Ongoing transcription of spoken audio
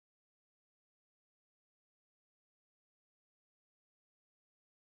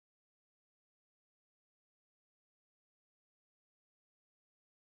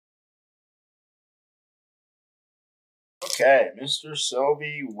Okay, Mr.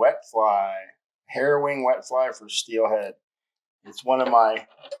 Silvey wet fly, harrowing wet fly for steelhead. It's one of my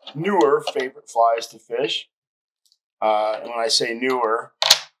newer favorite flies to fish. And when I say newer,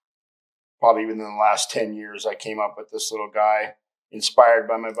 probably within the last 10 years, I came up with this little guy, inspired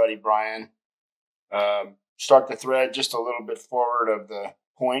by my buddy Brian. Start the thread just a little bit forward of the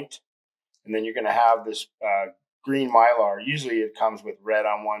point, and then you're going to have this green mylar. Usually it comes with red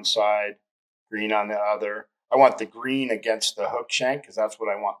on one side, green on the other. I want the green against the hook shank because that's what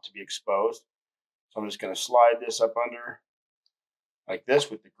I want to be exposed. So I'm just going to slide this up under like this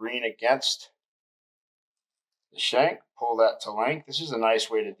with the green against the shank. Pull that to length. This is a nice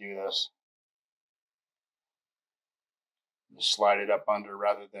way to do this. Just slide it up under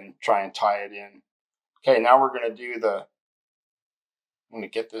rather than try and tie it in. Okay, now we're going to do I'm going to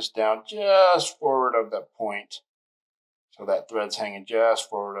get this down just forward of the point. So that thread's hanging just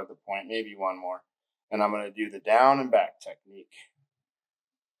forward of the point, maybe one more. And I'm going to do the down and back technique.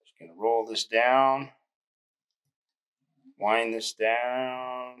 Just going to roll this down, wind this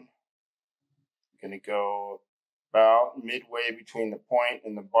down. I'm going to go about midway between the point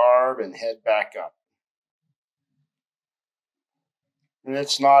and the barb and head back up. And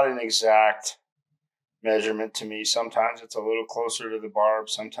it's not an exact measurement to me. Sometimes it's a little closer to the barb.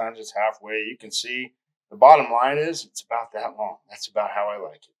 Sometimes it's halfway. You can see the bottom line is it's about that long. That's about how I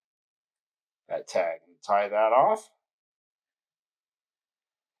like it. That tag. And tie that off.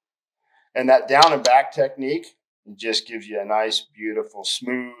 And that down and back technique just gives you a nice, beautiful,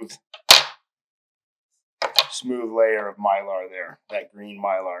 smooth layer of mylar there. That green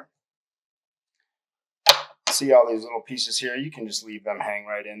mylar. See all these little pieces here? You can just leave them hang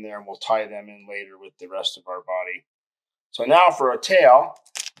right in there and we'll tie them in later with the rest of our body. So now for a tail,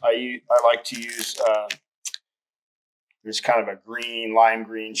 I like to use there's kind of a green, lime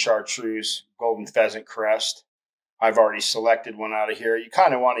green chartreuse golden pheasant crest. I've already selected one out of here. You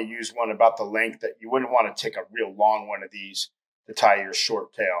kind of want to use one about the length that you wouldn't want to take a real long one of these to tie your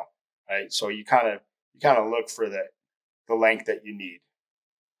short tail, right? So you kind of look for the length that you need.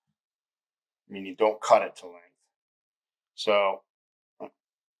 I mean, you don't cut it to length. So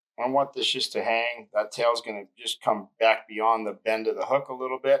I want this just to hang. That tail's going to just come back beyond the bend of the hook a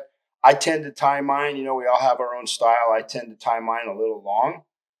little bit. I tend to tie mine, we all have our own style. I tend to tie mine a little long.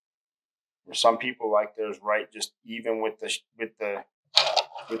 Where some people like theirs right just even with the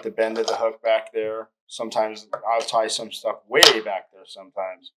bend of the hook back there. Sometimes I'll tie some stuff way back there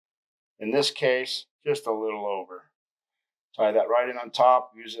sometimes. In this case, just a little over. Tie that right in on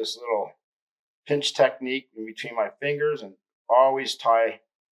top. Use this little pinch technique in between my fingers and always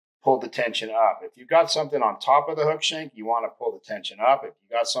pull the tension up. If you've got something on top of the hook shank, you want to pull the tension up. If you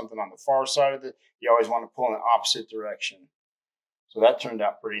got something on the far side of it, you always want to pull in the opposite direction. So that turned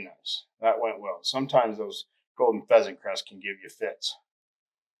out pretty nice. That went well. Sometimes those golden pheasant crests can give you fits.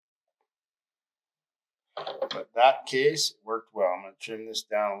 But that case, it worked well. I'm going to trim this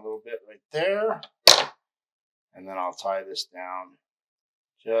down a little bit right there. And then I'll tie this down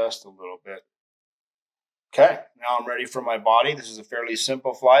just a little bit. Okay, now I'm ready for my body. This is a fairly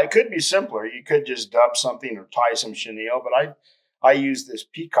simple fly. It could be simpler. You could just dub something or tie some chenille, but I use this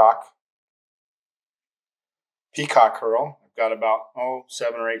peacock curl. I've got about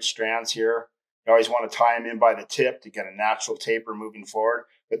 7 or 8 strands here. You always want to tie them in by the tip to get a natural taper moving forward.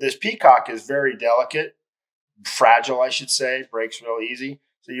 But this peacock is very delicate, fragile, I should say, breaks real easy.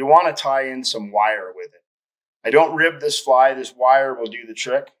 So you want to tie in some wire with it. I don't rib this fly. This wire will do the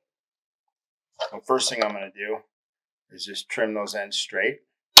trick. So first thing I'm going to do is just trim those ends straight.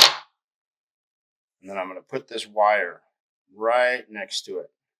 And then I'm going to put this wire right next to it.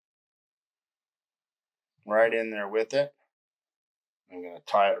 Right in there with it. I'm going to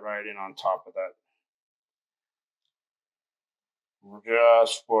tie it right in on top of that.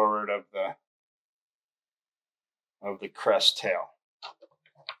 Just forward of the crest tail.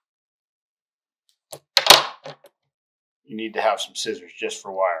 You need to have some scissors just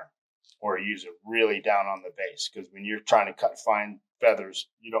for wire. Or use it really down on the base, because when you're trying to cut fine feathers,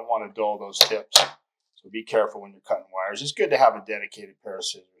 you don't want to dull those tips. So be careful when you're cutting wires. It's good to have a dedicated pair of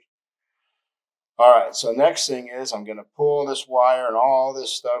scissors. All right, so next thing is I'm going to pull this wire and all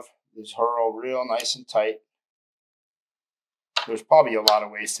this stuff, this hurl real nice and tight. There's probably a lot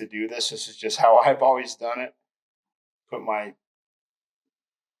of ways to do this. This is just how I've always done it. Put my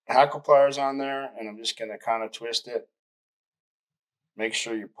hackle pliers on there, and I'm just going to kind of twist it. Make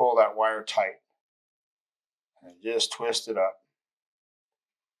sure you pull that wire tight and just twist it up.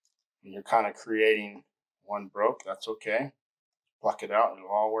 And you're kind of creating one broke. That's okay. Pluck it out and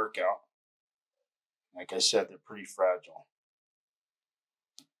it'll all work out. Like I said, they're pretty fragile.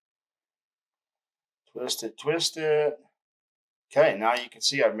 Twist it, twist it. Okay, now you can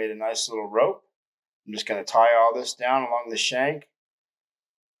see I've made a nice little rope. I'm just going to tie all this down along the shank.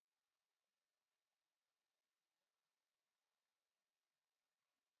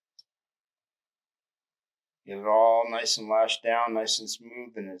 Get it all nice and lashed down, nice and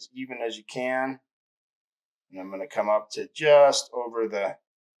smooth and as even as you can. And I'm going to come up to just over the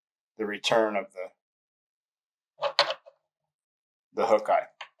return of the hook eye.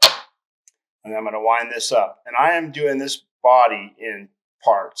 And I'm going to wind this up. And I am doing this body in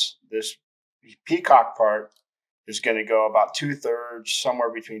parts. This peacock part is going to go about 2/3,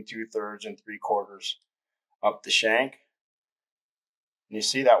 somewhere between 2/3 and 3/4 up the shank. And you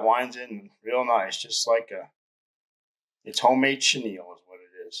see that winds in real nice, just like it's homemade chenille is what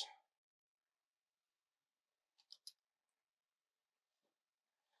it is.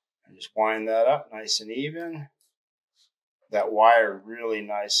 And just wind that up nice and even. That wire really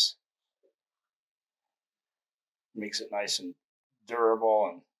nice. Makes it nice and durable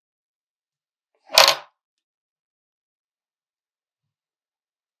and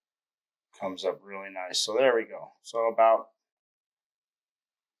comes up really nice. So there we go. So about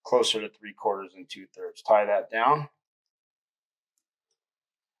closer to 3/4 and 2/3. Tie that down.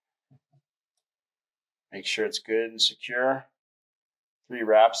 Make sure it's good and secure. 4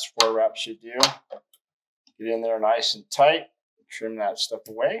 wraps should do. Get in there nice and tight. Trim that stuff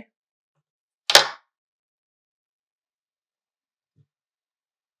away.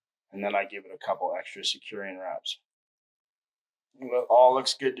 And then I give it a couple extra securing wraps. It all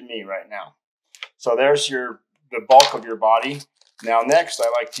looks good to me right now. So there's the bulk of your body. Now next I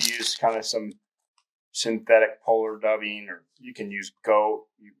like to use kind of some synthetic polar dubbing, or you can use goat,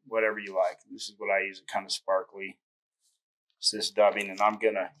 whatever you like. This is what I use, kind of sparkly. It's this dubbing, and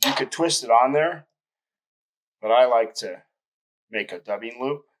you could twist it on there, but I like to make a dubbing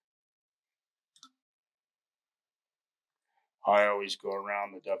loop. I always go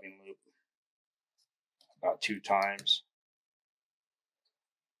around the dubbing loop about 2 times.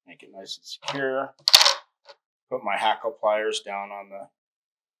 Make it nice and secure. Put my hackle pliers down on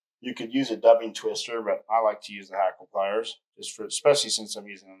you could use a dubbing twister, but I like to use the hackle pliers, especially since I'm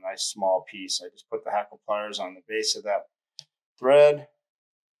using a nice small piece. I just put the hackle pliers on the base of that thread,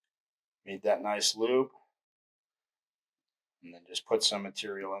 made that nice loop, and then just put some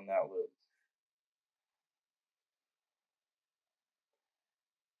material in that loop.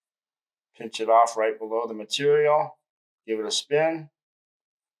 Pinch it off right below the material, give it a spin.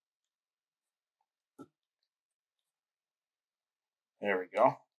 There we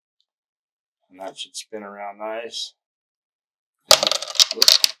go. And that should spin around nice.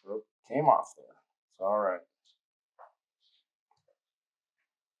 Whoops, came off there. It's all right.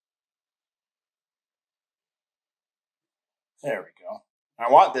 There we go.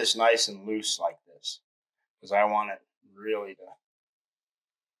 I want this nice and loose like this because I want it really to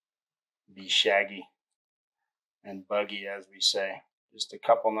be shaggy and buggy, as we say. Just a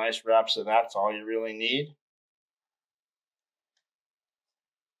couple nice wraps of that's all you really need.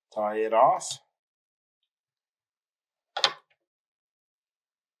 Tie it off.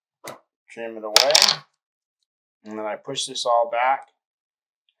 Trim it away. And then I push this all back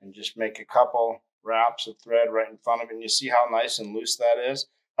and just make a couple wraps of thread right in front of it. And you see how nice and loose that is?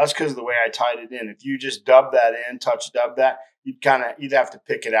 That's because of the way I tied it in. If you just dub that in, touch dub that, you'd have to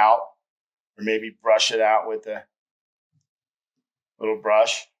pick it out or maybe brush it out with a little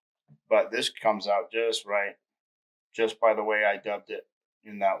brush. But this comes out just right, just by the way I dubbed it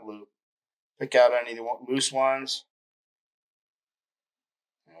in that loop. Pick out any loose ones.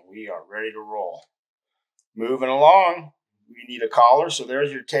 And we are ready to roll. Moving along, we need a collar. So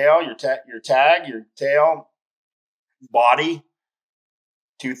there's your tail, your tag, your tail, body,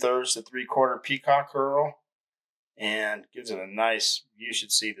 2/3 to 3/4 peacock curl, and gives it a nice, you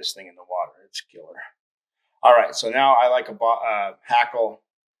should see this thing in the water. It's killer. All right, so now I like a hackle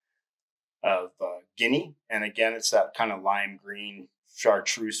of guinea. And again, it's that kind of lime green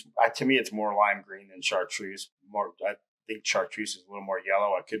chartreuse. To me, it's more lime green than chartreuse. I think chartreuse is a little more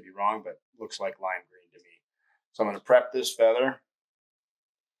yellow. I could be wrong, but looks like lime green to me. So I'm going to prep this feather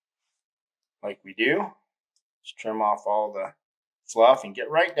like we do. Just trim off all the fluff and get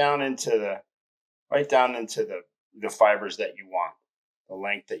right down into the fibers that you want, the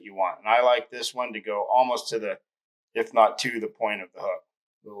length that you want. And I like this one to go almost to the, if not to the point of the hook.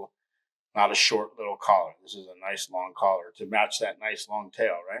 Not a short little collar. This is a nice long collar to match that nice long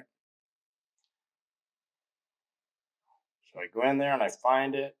tail, right? So I go in there and I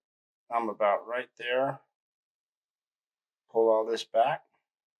find it. I'm about right there. Pull all this back.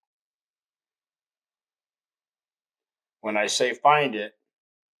 When I say find it,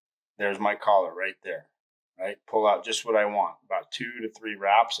 there's my collar right there. right? Pull out just what I want, about 2 to 3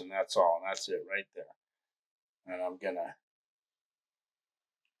 wraps, and that's all. And that's it right there. And I'm gonna,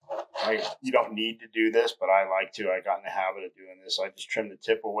 you don't need to do this, but I like to. I got in the habit of doing this. I just trim the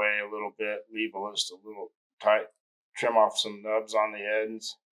tip away a little bit, leave just a little tight, trim off some nubs on the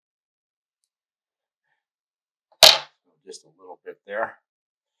ends. Just a little bit there.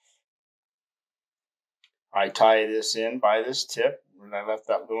 I tie this in by this tip, and I left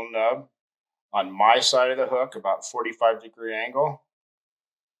that little nub on my side of the hook, about 45-degree angle.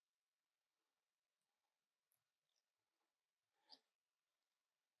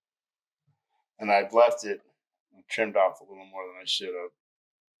 And I've left it, I trimmed off a little more than I should have.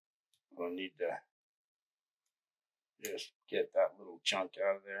 I'll need to just get that little chunk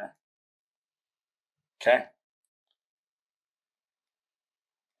out of there. Okay.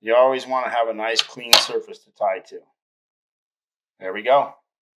 You always want to have a nice clean surface to tie to. There we go.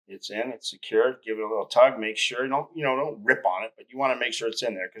 It's in, it's secured. Give it a little tug. Make sure don't rip on it, but you want to make sure it's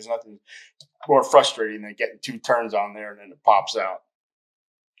in there because nothing's more frustrating than getting 2 turns on there and then it pops out.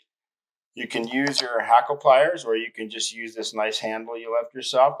 You can use your hackle pliers, or you can just use this nice handle you left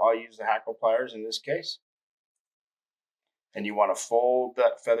yourself. I'll use the hackle pliers in this case. And you want to fold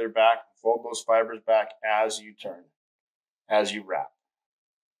that feather back, fold those fibers back as you turn, as you wrap.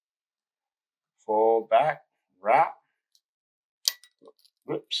 Fold back, wrap.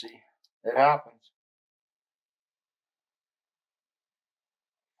 Whoopsie, it happens.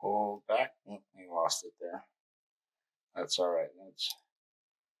 Fold back. Oh, I lost it there. That's all right.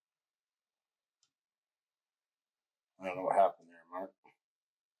 I don't know what happened there, Mark.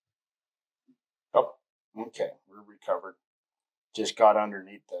 Oh, okay, we're recovered. Just got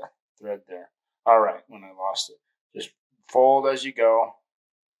underneath the thread there. All right, when I lost it, just fold as you go,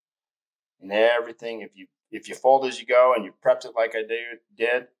 and everything. If you fold as you go and you prepped it like I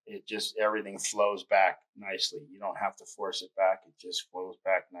did, it just everything flows back nicely. You don't have to force it back; it just flows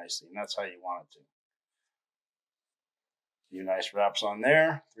back nicely, and that's how you want it to. A few nice wraps on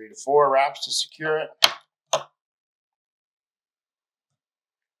there, 3 to 4 wraps to secure it.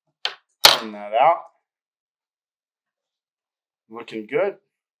 Clean that out. Looking good.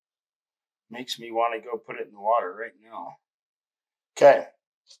 Makes me want to go put it in the water right now. Okay.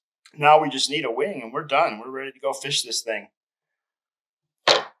 Now we just need a wing and we're done. We're ready to go fish this thing.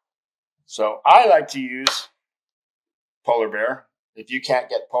 So I like to use polar bear. If you can't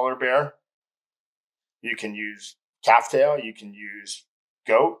get polar bear, you can use calf tail. You can use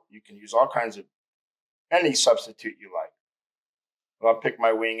goat. You can use all kinds of, any substitute you like. I'll pick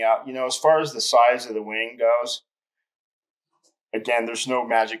my wing out. As far as the size of the wing goes, again, there's no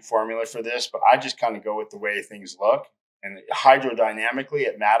magic formula for this, but I just kind of go with the way things look. And hydrodynamically,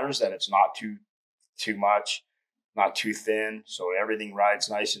 it matters that it's not too much, not too thin, so everything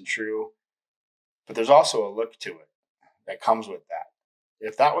rides nice and true. But there's also a look to it that comes with that.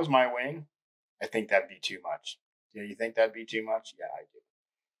 If that was my wing, I think that'd be too much. Do you think that'd be too much? Yeah, I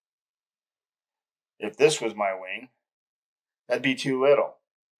do. If this was my wing, that'd be too little.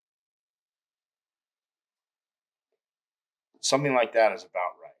 Something like that is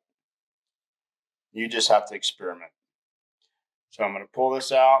about right. You just have to experiment. So I'm going to pull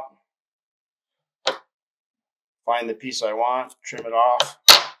this out, find the piece I want, trim it off,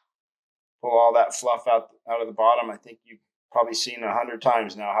 pull all that fluff out of the bottom. I think you've probably seen 100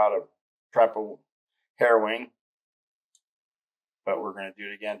 times now how to prep a hair wing, but we're going to do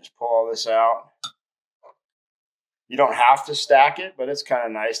it again. Just pull all this out. You don't have to stack it, but it's kind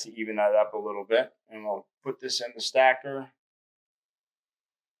of nice to even that up a little bit. And we'll put this in the stacker.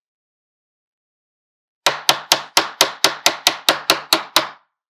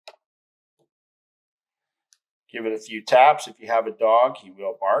 Give it a few taps. If you have a dog, he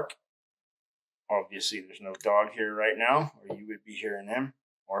will bark. Obviously, there's no dog here right now, or you would be hearing him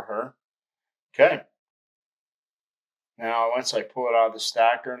or her. Okay. Now, once I pull it out of the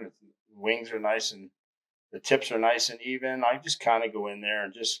stacker and the wings are nice and the tips are nice and even, I just kind of go in there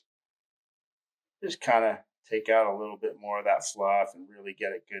and just kind of take out a little bit more of that fluff and really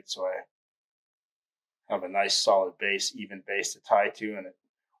get it good so I have a nice solid base, even base to tie to, and it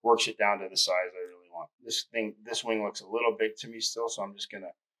works it down to the size I really want. This wing looks a little big to me still, so I'm just going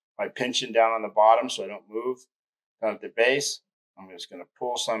to, by pinching down on the bottom so I don't move, down at the base, I'm just going to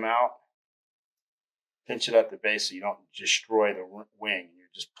pull some out, pinch it at the base so you don't destroy the wing. You're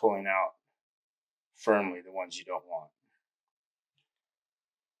just pulling out firmly the ones you don't want.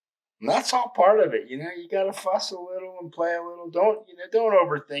 And that's all part of it. You got to fuss a little and play a little. Don't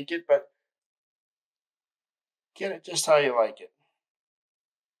overthink it, but get it just how you like it.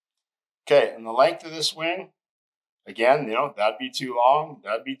 Okay, and the length of this wing, again, that'd be too long,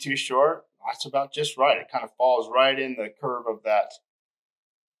 that'd be too short. that's about just right. It kind of falls right in the curve of that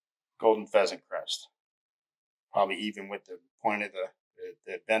golden pheasant crest. Probably even with the point of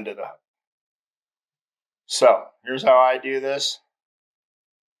the bend of the hook. So here's how I do this.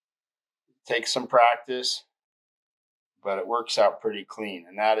 Takes some practice, but it works out pretty clean.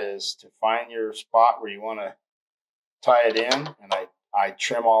 And that is to find your spot where you want to tie it in. And I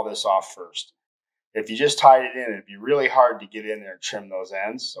trim all this off first. If you just tied it in, it'd be really hard to get in there and trim those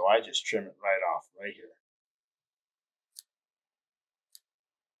ends. So I just trim it right off right here.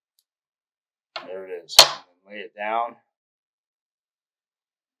 There it is. And then lay it down.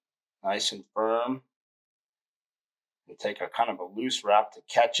 Nice and firm. And take a kind of a loose wrap to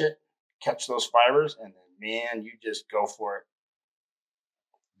catch those fibers, and then, man, you just go for it.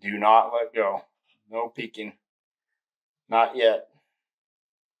 Do not let go. No peeking. Not yet.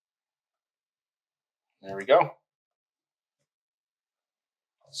 There we go.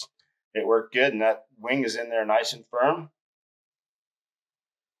 It worked good, and that wing is in there nice and firm.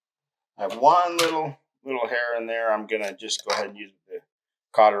 I have one little hair in there. I'm going to just go ahead and use the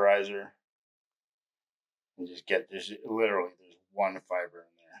cauterizer and just get, there's one fiber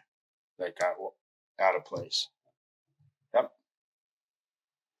in there that got out of place. Yep.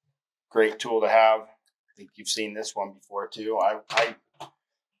 Great tool to have. I think you've seen this one before too.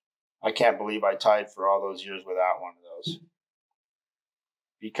 I can't believe I tied for all those years without one of those.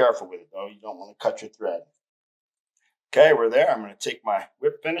 Be careful with it though. You don't want to cut your thread. Okay, we're there. I'm going to take my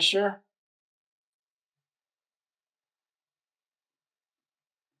whip finisher.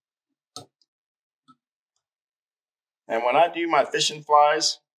 And when I do my fishing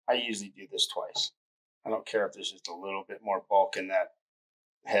flies, I usually do this twice. I don't care if there's just a little bit more bulk in that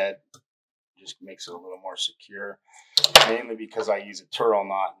head. It just makes it a little more secure. Mainly because I use a turtle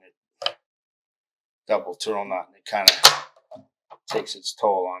knot, and it double turtle knot, and it kind of takes its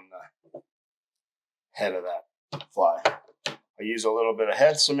toll on the head of that fly. I use a little bit of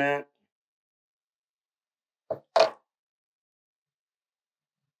head cement.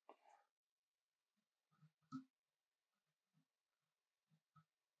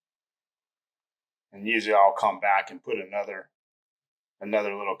 And usually I'll come back and put another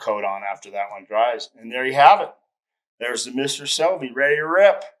little coat on after that one dries. And there you have it. There's the Mr. Silvey ready to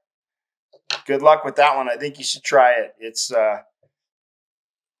rip. Good luck with that one. I think you should try it. It's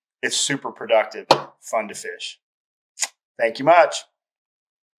super productive, fun to fish. Thank you much.